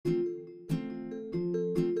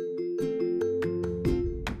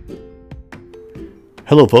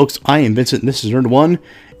Hello folks, I am Vincent and this is Nerd1,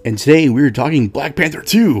 and today we're talking Black Panther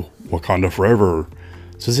 2, Wakanda Forever.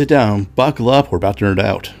 So sit down, buckle up, we're about to nerd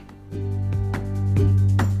out.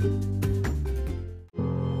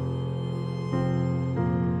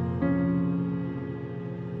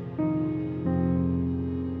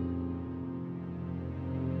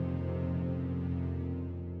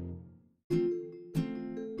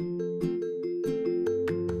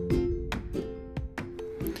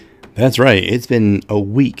 That's right, it's been a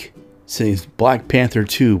week since Black Panther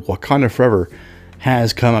 2 Wakanda Forever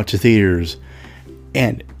has come out to theaters.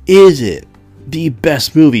 And is it the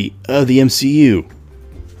best movie of the MCU?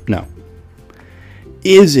 No.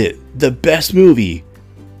 Is it the best movie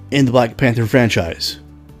in the Black Panther franchise?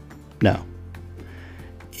 No.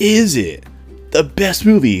 Is it the best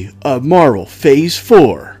movie of Marvel Phase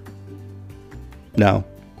 4? No.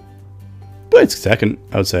 But it's second,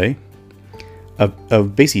 I would say.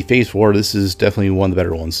 Of basically Phase 4, this is definitely one of the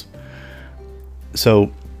better ones.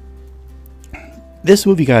 So, this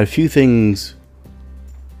movie got a few things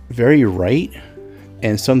very right,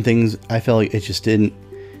 and some things I felt like it just didn't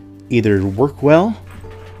either work well,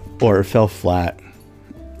 or it fell flat.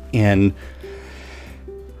 And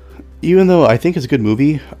even though I think it's a good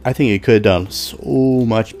movie, I think it could have done so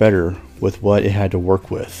much better with what it had to work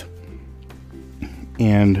with.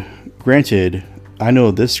 And granted, I know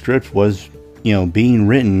this script was being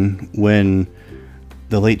written when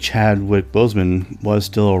the late Chadwick Boseman was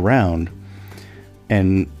still around.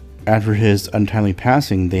 And after his untimely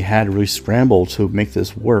passing, they had to really scramble to make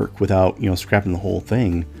this work without, scrapping the whole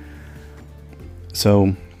thing.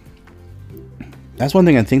 So that's one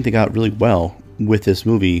thing I think they got really well with this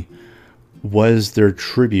movie, was their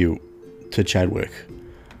tribute to Chadwick.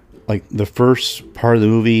 Like, the first part of the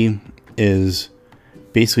movie is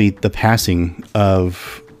basically the passing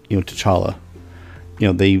of, T'Challa.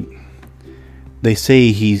 They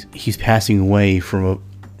say he's passing away from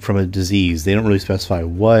a disease. They don't really specify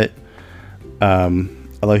what. A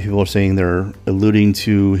lot of people are saying they're alluding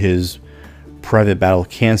to his private battle with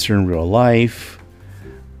cancer in real life.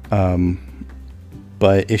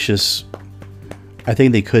 But it's just, I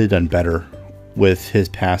think they could have done better with his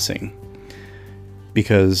passing,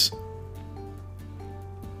 because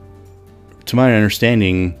to my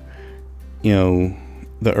understanding, the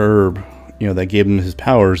herb that gave him his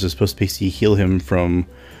powers is supposed to basically heal him from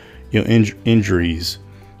injuries,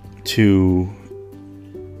 to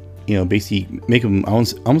basically make him, I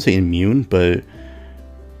won't say immune, but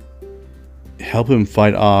help him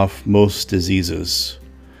fight off most diseases.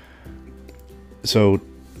 So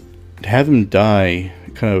to have him die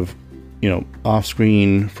kind of off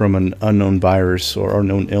screen from an unknown virus or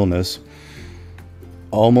unknown illness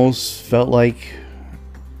almost felt like,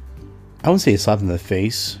 I wouldn't say a slap in the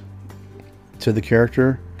face to the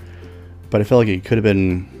character, but I felt like it could have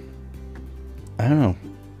been, I don't know,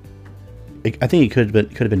 I think it could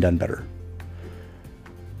have been done better,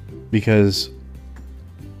 because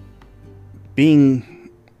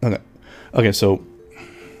being okay, so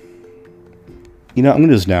I'm gonna do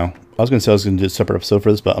this now. I was gonna say I was gonna do a separate episode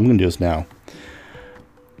for this, but I'm gonna do this now.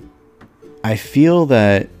 I feel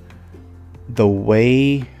that the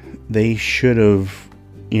way they should have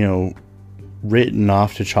written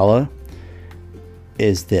off T'Challa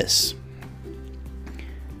is this.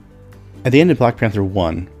 At the end of Black Panther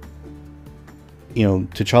 1,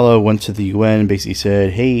 T'Challa went to the UN and basically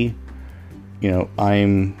said, hey,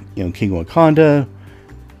 I'm King of Wakanda,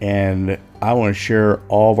 and I want to share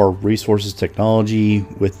all of our resources, technology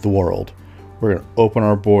with the world. We're going to open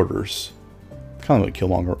our borders. Kind of like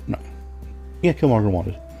Killmonger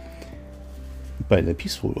wanted, but in a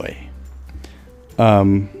peaceful way.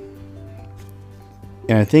 And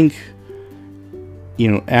I think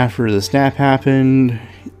after the snap happened,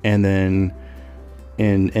 and then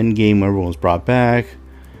in Endgame everyone was brought back,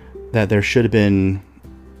 that there should have been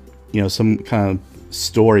some kind of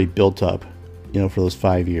story built up for those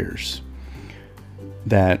 5 years,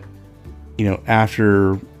 that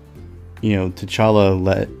after T'Challa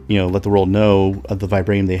let the world know of the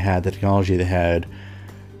vibranium they had, the technology they had,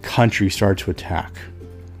 countries started to attack.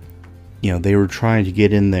 They were trying to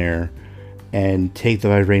get in there and take the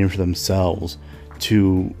vibranium for themselves,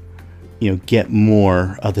 to get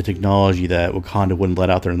more of the technology that Wakanda wouldn't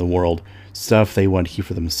let out there in the world, stuff they want to keep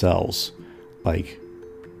for themselves, like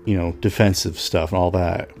defensive stuff and all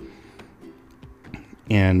that.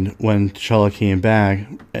 And when T'Challa came back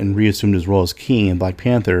and reassumed his role as king in Black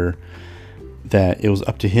Panther, that it was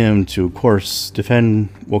up to him to, of course,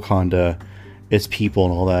 defend Wakanda, its people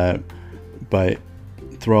and all that, but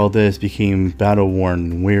through all this became battle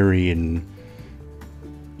worn and weary, and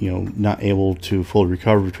not able to fully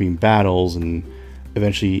recover between battles, and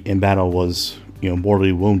eventually in battle was,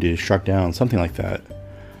 mortally wounded, struck down, something like that.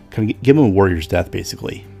 Kind of give him a warrior's death,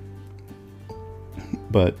 basically.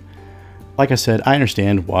 But like I said, I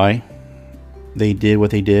understand why they did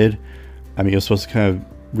what they did. I mean, it was supposed to kind of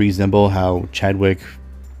resemble how Chadwick,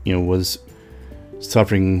 was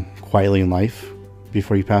suffering quietly in life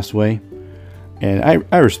before he passed away. And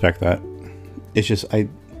I respect that. It's just,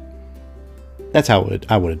 that's how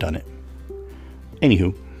I would have done it.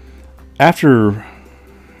 Anywho, after,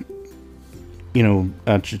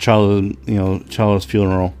 T'Challa's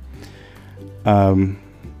funeral,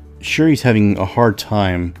 Shuri's having a hard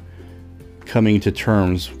time coming to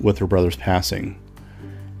terms with her brother's passing.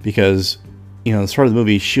 Because, at the start of the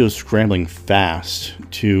movie, she was scrambling fast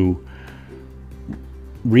to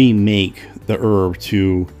remake the herb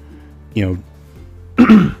to,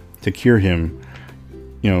 to cure him,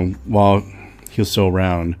 while he was still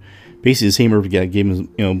around. Basically, the same herb that gave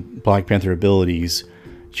him, Black Panther abilities.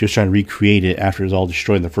 She was trying to recreate it after it was all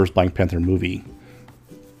destroyed in the first Black Panther movie.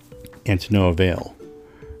 And to no avail.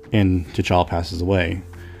 And T'Challa passes away.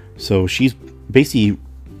 So she's basically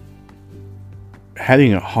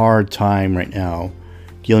having a hard time right now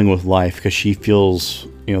dealing with life because she feels,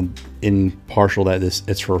 impartial that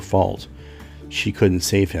it's her fault. She couldn't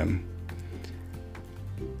save him.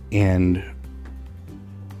 And,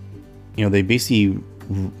 they basically,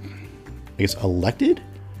 I guess, elected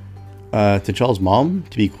T'Challa's mom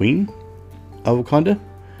to be queen of Wakanda.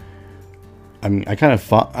 I mean, I kind of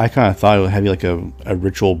thought it would have like a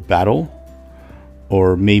ritual battle,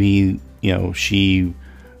 or maybe she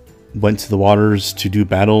went to the waters to do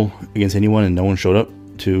battle against anyone and no one showed up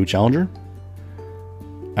to challenge her.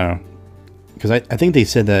 I don't know, because I think they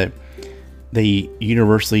said that they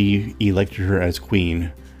universally elected her as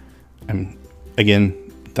queen. I mean, again,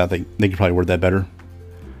 thought they could probably word that better.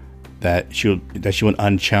 That she went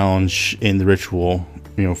unchallenged in the ritual,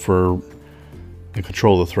 for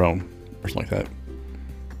control of the throne or something like that.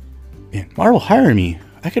 Man, Marvel, hire me.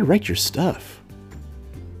 I could write your stuff.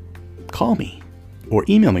 Call me or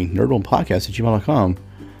email me, nerdonepodcast@gmail.com.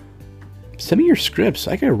 Send me your scripts.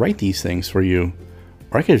 I could write these things for you,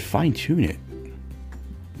 or I could fine tune it.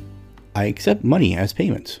 I accept money as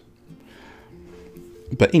payment.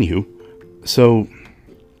 But anywho, so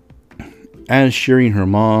as Shuri and her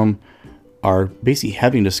mom are basically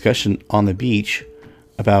having a discussion on the beach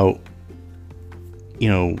about,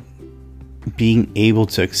 being able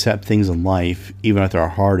to accept things in life, even at their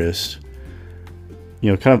hardest,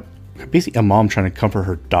 kind of basically a mom trying to comfort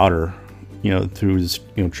her daughter, through this,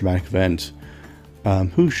 traumatic event.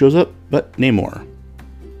 Who shows up but Namor?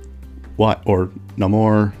 What? Or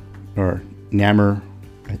Namor? Or Namor?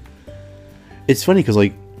 It's funny because,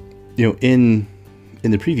 like, in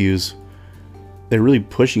the previews, they're really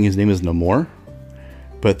pushing his name as Namor,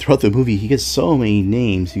 but throughout the movie, he gets so many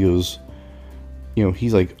names. He goes,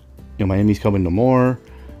 he's like, my enemies call me Namor.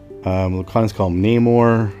 Wakanda's call him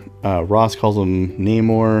Namor. Ross calls him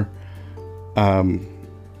Namor.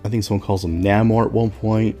 I think someone calls him Namor at one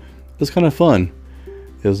point. It was kind of fun.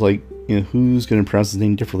 It was like, who's going to pronounce his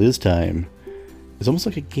name differently this time? It's almost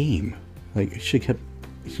like a game. Like, she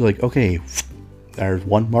like, okay, there's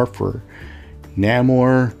one mark for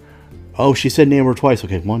Namor. Oh, she said Namor twice.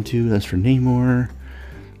 Okay, 1, 2, that's for Namor.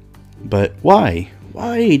 But why?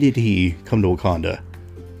 Why did he come to Wakanda?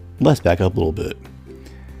 Let's back up a little bit.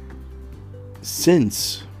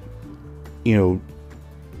 Since,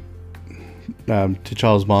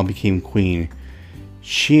 T'Challa's mom became queen,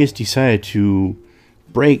 she has decided to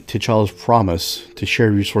break T'Challa's promise to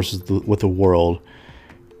share resources with the world,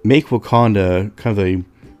 make Wakanda kind of a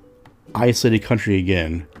isolated country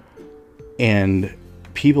again, and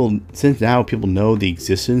since now people know the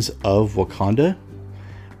existence of Wakanda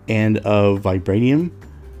and of vibranium,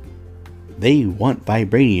 they want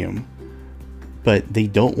vibranium, but they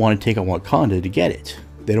don't want to take on Wakanda to get it.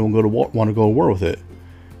 They don't want to go to war with it,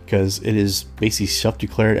 because it is basically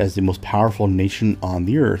self-declared as the most powerful nation on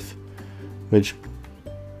the earth, which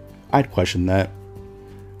I'd question that.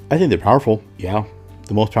 I think they're powerful, yeah.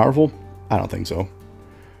 The most powerful? I don't think so.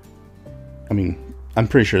 I mean, I'm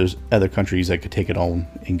pretty sure there's other countries that could take it on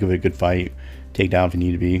and give it a good fight, take down if you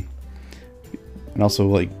need to be. And also,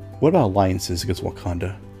 like, what about alliances against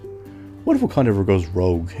Wakanda? What if Wakanda ever goes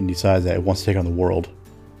rogue and decides that it wants to take on the world?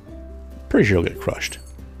 Pretty sure it'll get crushed.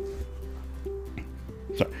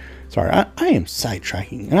 Sorry, I am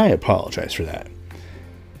sidetracking, and I apologize for that.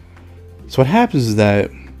 So what happens is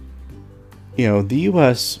that, the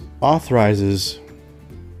U.S. authorizes,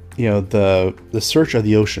 the search of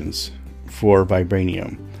the oceans for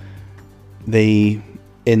vibranium. They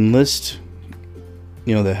enlist,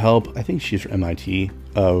 the help, I think she's from MIT,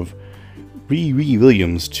 of Riri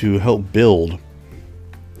Williams to help build,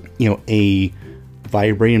 a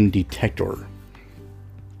vibranium detector.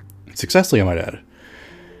 Successfully, I might add.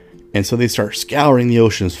 And so they start scouring the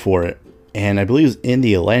oceans for it. And I believe it was in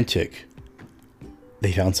the Atlantic,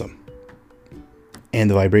 they found some. And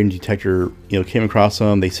the vibranium detector, came across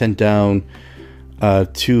them. They sent down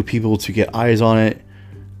 2 people to get eyes on it.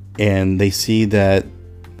 And they see that,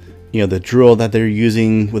 the drill that they're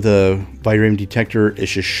using with a vibranium detector is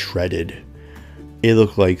just shredded. It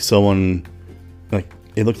looked like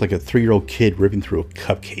it looked like a 3-year-old kid ripping through a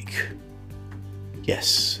cupcake.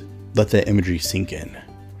 Yes, let that imagery sink in.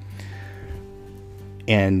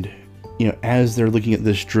 And, as they're looking at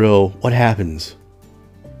this drill, what happens?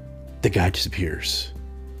 The guy disappears.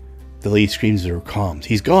 The lady screams at her comms,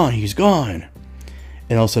 "He's gone, he's gone!"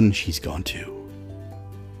 And all of a sudden, she's gone too.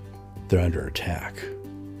 They're under attack.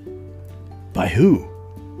 By who?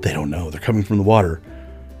 They don't know. They're coming from the water.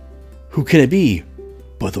 Who can it be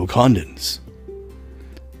but the Wakandans?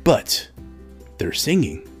 But they're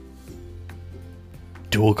singing.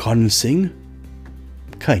 Do Wakandans sing?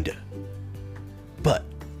 Kinda. But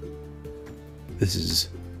this is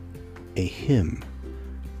a hymn.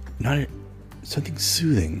 Not something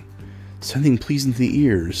soothing. Something pleasing to the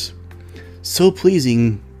ears. So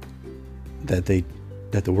pleasing that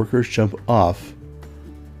the workers jump off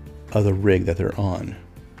of the rig that they're on.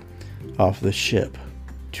 Off the ship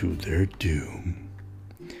to their doom.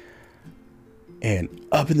 And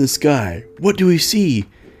up in the sky, what do we see?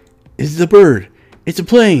 Is it a bird? It's a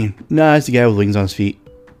plane. Nah, it's the guy with wings on his feet.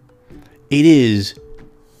 It is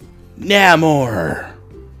Namor.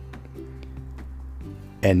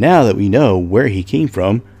 And now that we know where he came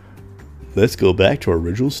from, let's go back to our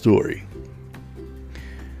original story.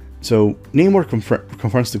 So Namor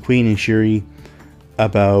confronts the Queen and Shuri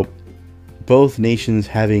about both nations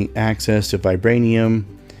having access to vibranium,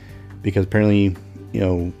 because apparently,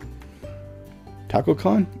 Taco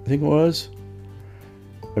Khan, I think it was.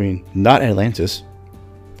 I mean, not Atlantis,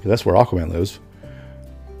 because that's where Aquaman lives.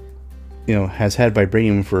 Has had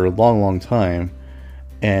vibranium for a long, long time,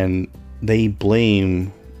 and they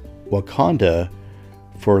blame Wakanda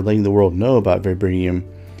for letting the world know about vibranium,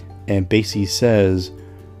 and basically says,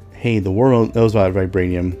 hey, the world knows about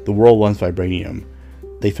vibranium, the world wants vibranium.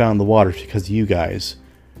 They found the water because of you guys.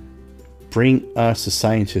 Bring us the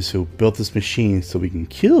scientists who built this machine so we can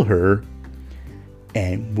kill her,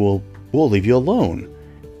 and we'll leave you alone.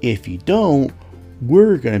 If you don't,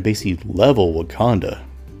 we're going to basically level Wakanda.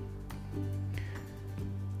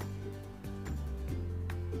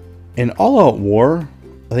 In all-out war,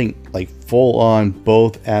 I think full on,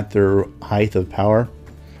 both at their height of power,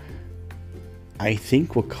 I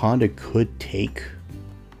think Wakanda could take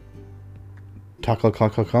Shaka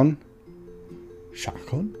Khan?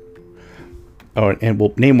 Oh, and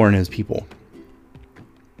Namor and his people.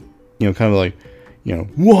 Kind of like,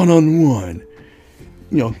 one-on-one.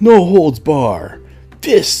 No holds bar.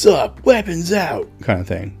 Fists up, weapons out, kind of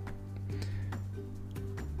thing.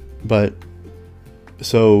 But,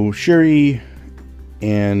 so Shuri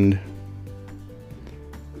and,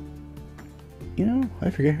 I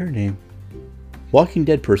forget her name. Walking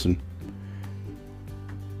Dead person.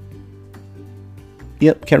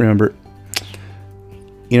 Yep, can't remember.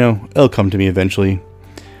 It'll come to me eventually.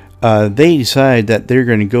 They decide that they're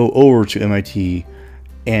going to go over to MIT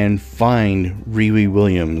and find Riri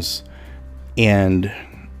Williams. And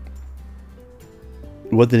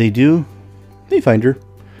what do? They find her.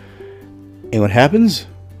 And what happens?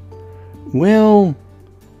 Well,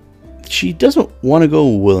 she doesn't want to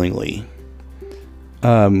go willingly.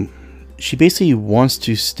 She basically wants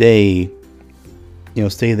to stay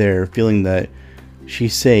there, feeling that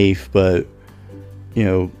she's safe, but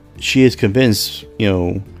she is convinced,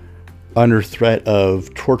 under threat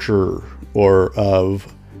of torture or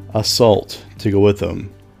of assault, to go with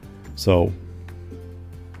them. So,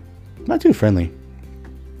 not too friendly.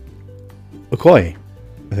 Okoye,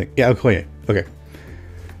 I think. Yeah, Okoye. Okay.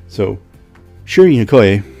 So, Shuri and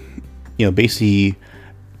Okoye, basically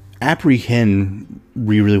apprehend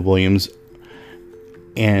Riri Williams,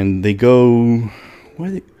 and they go.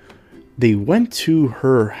 They went to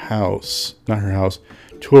her house, not her house,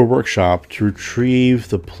 to her workshop to retrieve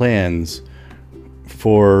the plans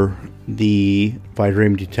for the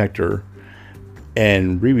vibranium detector.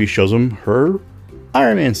 And Riri shows them her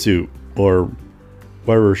Iron Man suit, or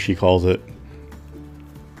whatever she calls it.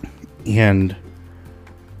 And,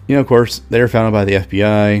 of course, they're found by the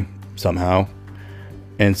FBI somehow.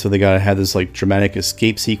 And so they gotta have this dramatic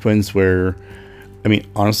escape sequence where,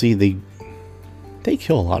 honestly, they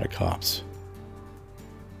kill a lot of cops.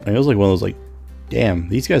 It was one of those damn,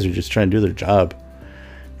 these guys are just trying to do their job.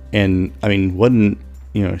 And I mean, wouldn't,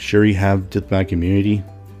 you know, Shuri have diplomatic immunity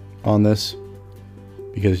on this?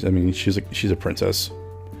 Because I mean, she's a princess,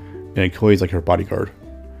 and Okoye's like her bodyguard,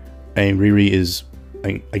 and Riri is,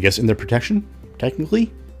 I guess, in their protection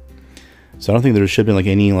technically. So I don't think there should have been like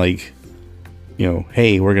any like, you know,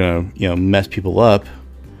 hey, we're gonna, you know, mess people up.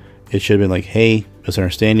 It should have been like, hey,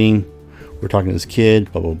 misunderstanding. We're talking to this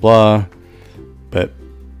kid, blah blah blah. But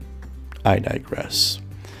I digress.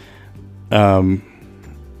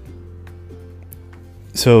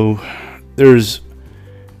 So there's,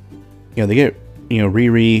 you know, they get, you know,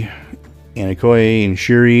 Riri and Okoye and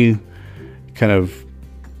Shuri kind of,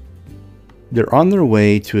 they're on their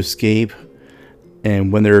way to escape,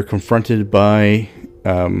 and when they're confronted by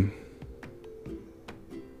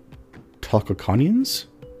Talcocanians,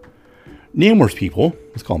 Namor's people,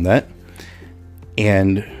 let's call them that,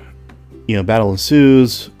 and, you know, battle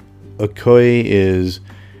ensues. Okoye is,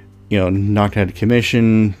 you know, knocked out of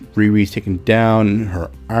commission. Riri's taken down in her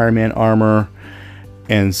Iron Man armor.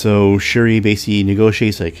 And so Shuri basically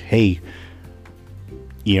negotiates like, hey,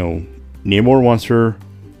 you know, Namor wants her.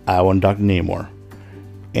 I want Dr. Namor.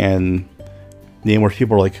 And Namor's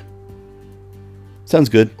people are like, sounds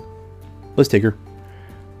good. Let's take her.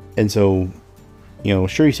 And so, you know,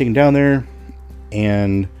 Shuri's taken down there.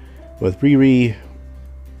 And with Riri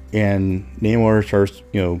and Namor starts,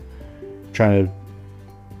 you know, trying to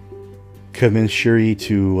convince Shuri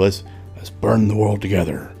to let's burn the world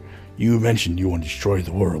together. You mentioned you want to destroy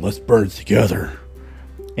the world. Let's burn it together.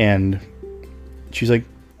 And she's like,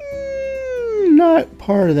 not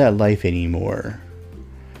part of that life anymore.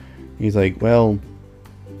 He's like, well,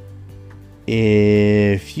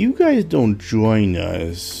 if you guys don't join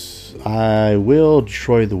us, I will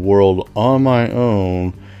destroy the world on my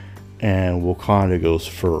own, and Wakanda goes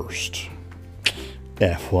first.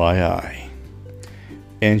 FYI.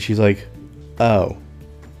 And she's like, oh,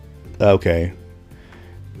 okay.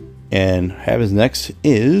 And what happens next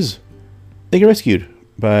is they get rescued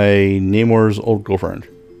by Namor's old girlfriend.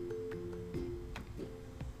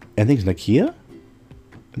 I think it's Nakia,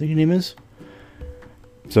 I think her name is.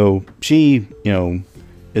 So she, you know,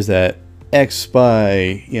 is that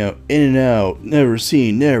ex-spy, you know, in and out, never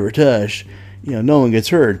seen, never touched. You know, no one gets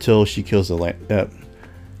hurt until she kills the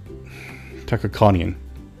Takakanian.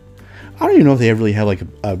 I don't even know if they ever really have like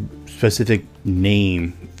a specific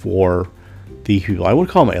name for these people. I would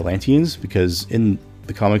call them Atlanteans because in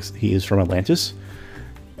the comics he is from Atlantis,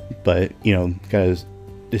 but you know, kind of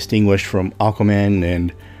distinguished from Aquaman.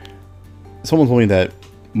 And someone told me that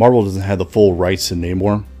Marvel doesn't have the full rights to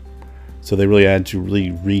Namor, so they really had to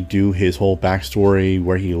really redo his whole backstory,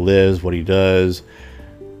 where he lives, what he does.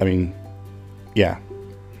 I mean, yeah.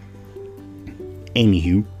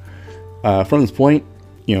 Anywho, from this point,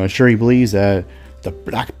 you know, Shuri believes that the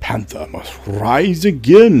Black Panther must rise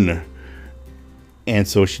again. And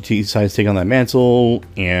so she decides to take on that mantle,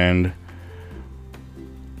 and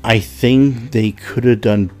I think they could have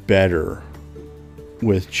done better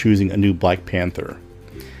with choosing a new Black Panther.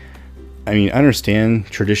 I mean, I understand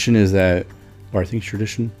tradition is that, or I think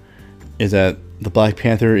tradition is that the Black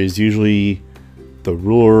Panther is usually the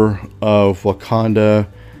ruler of Wakanda,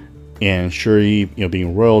 and Shuri, you know,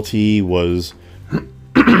 being royalty, was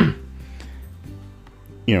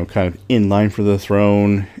you know, kind of in line for the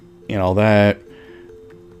throne and all that.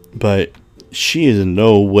 But she is in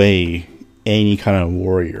no way any kind of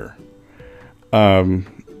warrior.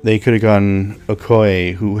 They could have gotten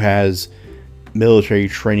Okoye, who has military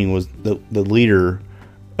training, was the leader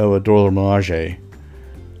of a Dorlo Milaje.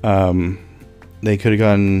 They could have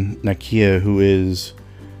gotten Nakia, who is,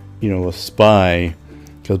 you know, a spy,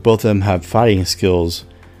 because both of them have fighting skills.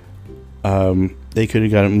 They could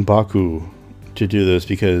have gotten M'Baku to do this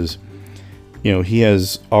because, you know, he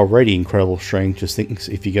has already incredible strength. Just think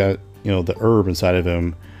if you got, you know, the herb inside of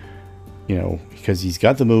him, you know, because he's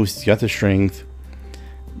got the moves, he's got the strength.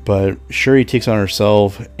 But Shuri takes on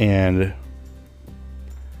herself, and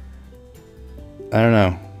I don't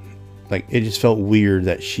know, like, it just felt weird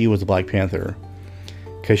that she was the Black Panther,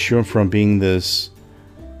 because she went from being this,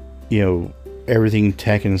 you know, everything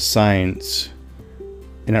tech and science,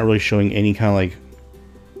 and not really showing any kind of like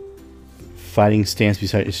fighting stance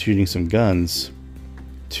besides shooting some guns,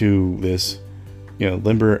 to this, you know,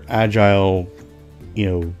 limber, agile, you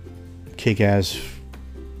know, kick-ass,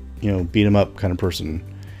 you know, beat 'em up kind of person.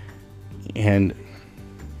 And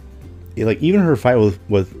like, even her fight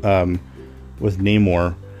with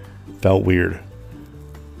Namor felt weird.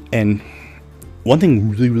 And one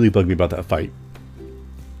thing really bugged me about that fight: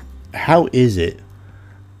 how is it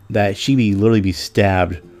that she literally be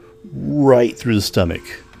stabbed right through the stomach?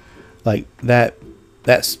 Like, that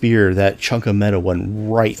that spear, that chunk of metal went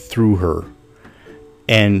right through her.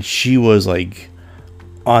 And she was like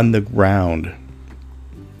on the ground,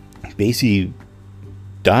 basically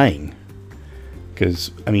dying.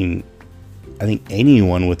 Because, I mean, I think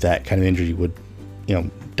anyone with that kind of injury would,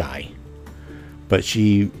 die. But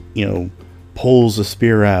she, pulls the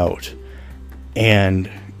spear out and,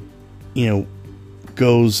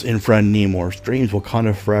 goes in front of Namor, screams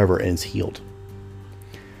Wakanda forever, and is healed.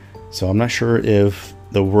 So I'm not sure if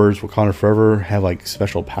the words Wakanda forever have like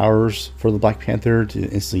special powers for the Black Panther to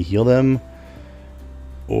instantly heal them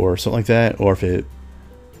or something like that, or if it,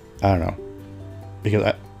 I don't know.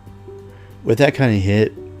 Because with that kind of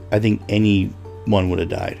hit, I think anyone would have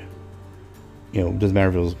died. It doesn't matter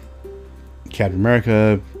if it was Captain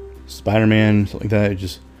America, Spider-Man, something like that. It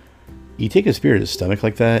just, you take a spear to the stomach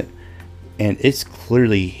like that, and it's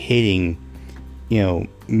clearly hitting,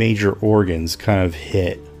 major organs kind of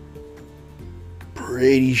hit.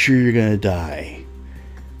 Pretty sure you're gonna die.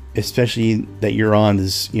 Especially that you're on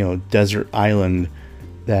this, desert island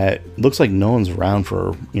that looks like no one's around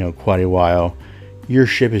for, quite a while. Your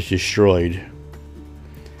ship is destroyed.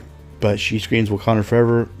 But she screams Wakanda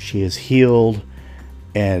forever. She is healed.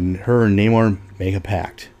 And her and Namor make a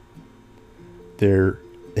pact. They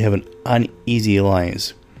have an uneasy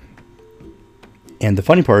alliance. And the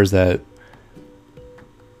funny part is that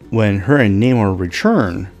when her and Namor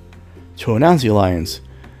return to announce the alliance,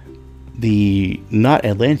 the not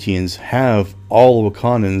Atlanteans have all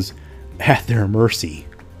Wakandans at their mercy.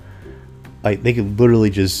 Like, they could literally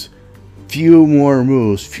just few more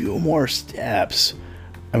moves, few more steps.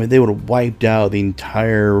 I mean, they would have wiped out the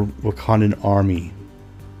entire Wakandan army.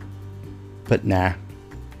 But nah.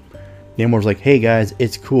 Namor's like, hey guys,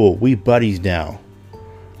 it's cool. We buddies now.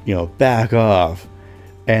 Back off.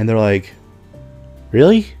 And they're like,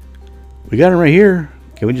 really? We got him right here.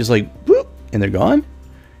 Can we just like, whoop, and they're gone?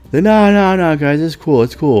 They're, no, guys, it's cool,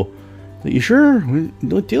 it's cool. Like, you sure?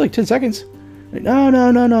 It'll take like 10 seconds. Like,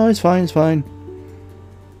 no, it's fine.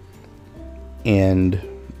 And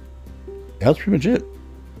that was pretty much it.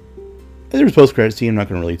 There was post-credit scene. I'm not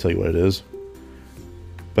going to really tell you what it is.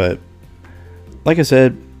 But, like I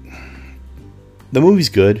said, the movie's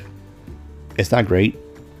good. It's not great.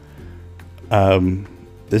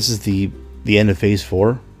 This is the end of Phase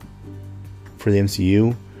 4 for the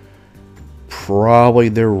MCU. Probably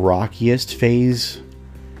their rockiest phase.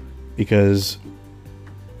 Because,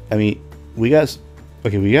 I mean, we got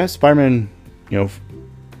Spider-Man,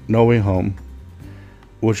 No Way Home,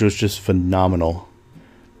 which was just phenomenal.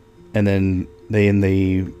 And then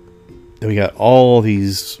we got all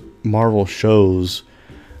these Marvel shows.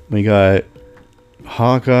 We got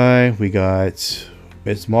Hawkeye, we got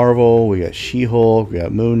Miss Marvel, we got She-Hulk, we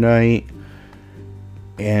got Moon Knight,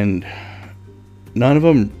 and none of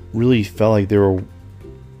them really felt like they were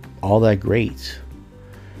all that great.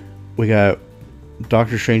 We got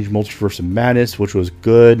Doctor Strange Multiverse of Madness, which was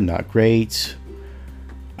good, not great.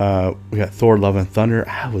 We got Thor Love and Thunder.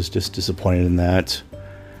 I was just disappointed in that.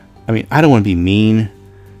 I mean, I don't want to be mean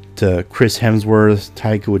to Chris Hemsworth,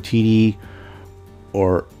 Taika Waititi,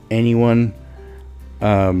 or anyone.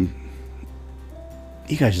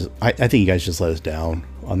 You guys just, I think you guys just let us down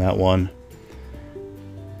on that one.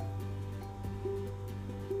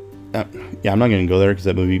 Yeah, I'm not going to go there because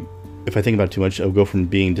that movie, if I think about it too much, I'll go from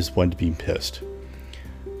being disappointed to being pissed.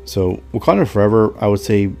 So, Wakanda Forever, I would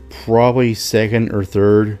say probably second or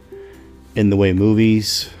third in the way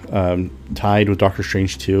movies, tied with Doctor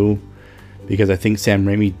Strange 2, because I think Sam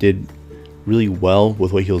Raimi did really well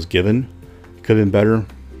with what he was given. Could have been better,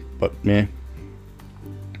 but meh.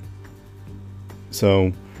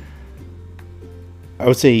 So, I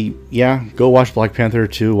would say, yeah, go watch Black Panther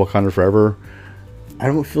 2, Wakanda Forever. I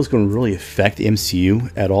don't feel it's going to really affect the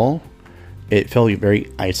MCU at all. It felt like a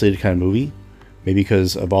very isolated kind of movie. Maybe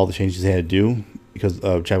because of all the changes they had to do, because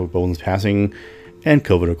of Chadwick Boseman's passing, and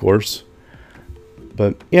COVID, of course.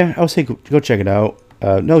 But yeah, I would say go check it out.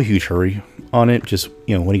 No huge hurry on it. Just,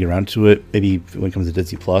 when you get around to it, maybe when it comes to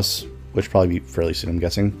Disney Plus, which will probably be fairly soon, I'm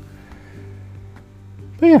guessing.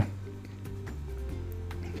 But yeah.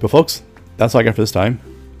 But folks, that's all I got for this time.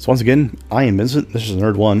 So once again, I am Vincent. This is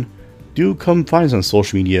Nerd1. Do come find us on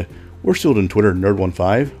social media. We're still on Twitter,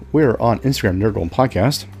 Nerd15. We're on Instagram,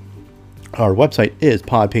 Nerd1Podcast. Our website is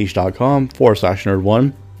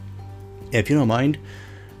podpage.com/nerd1. If you don't mind,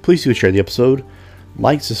 please do share the episode,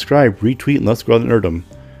 like, subscribe, retweet, and let's grow the nerdom.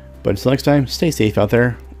 But until next time, stay safe out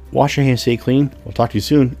there, wash your hands, stay clean. We'll talk to you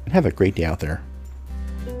soon, and have a great day out there.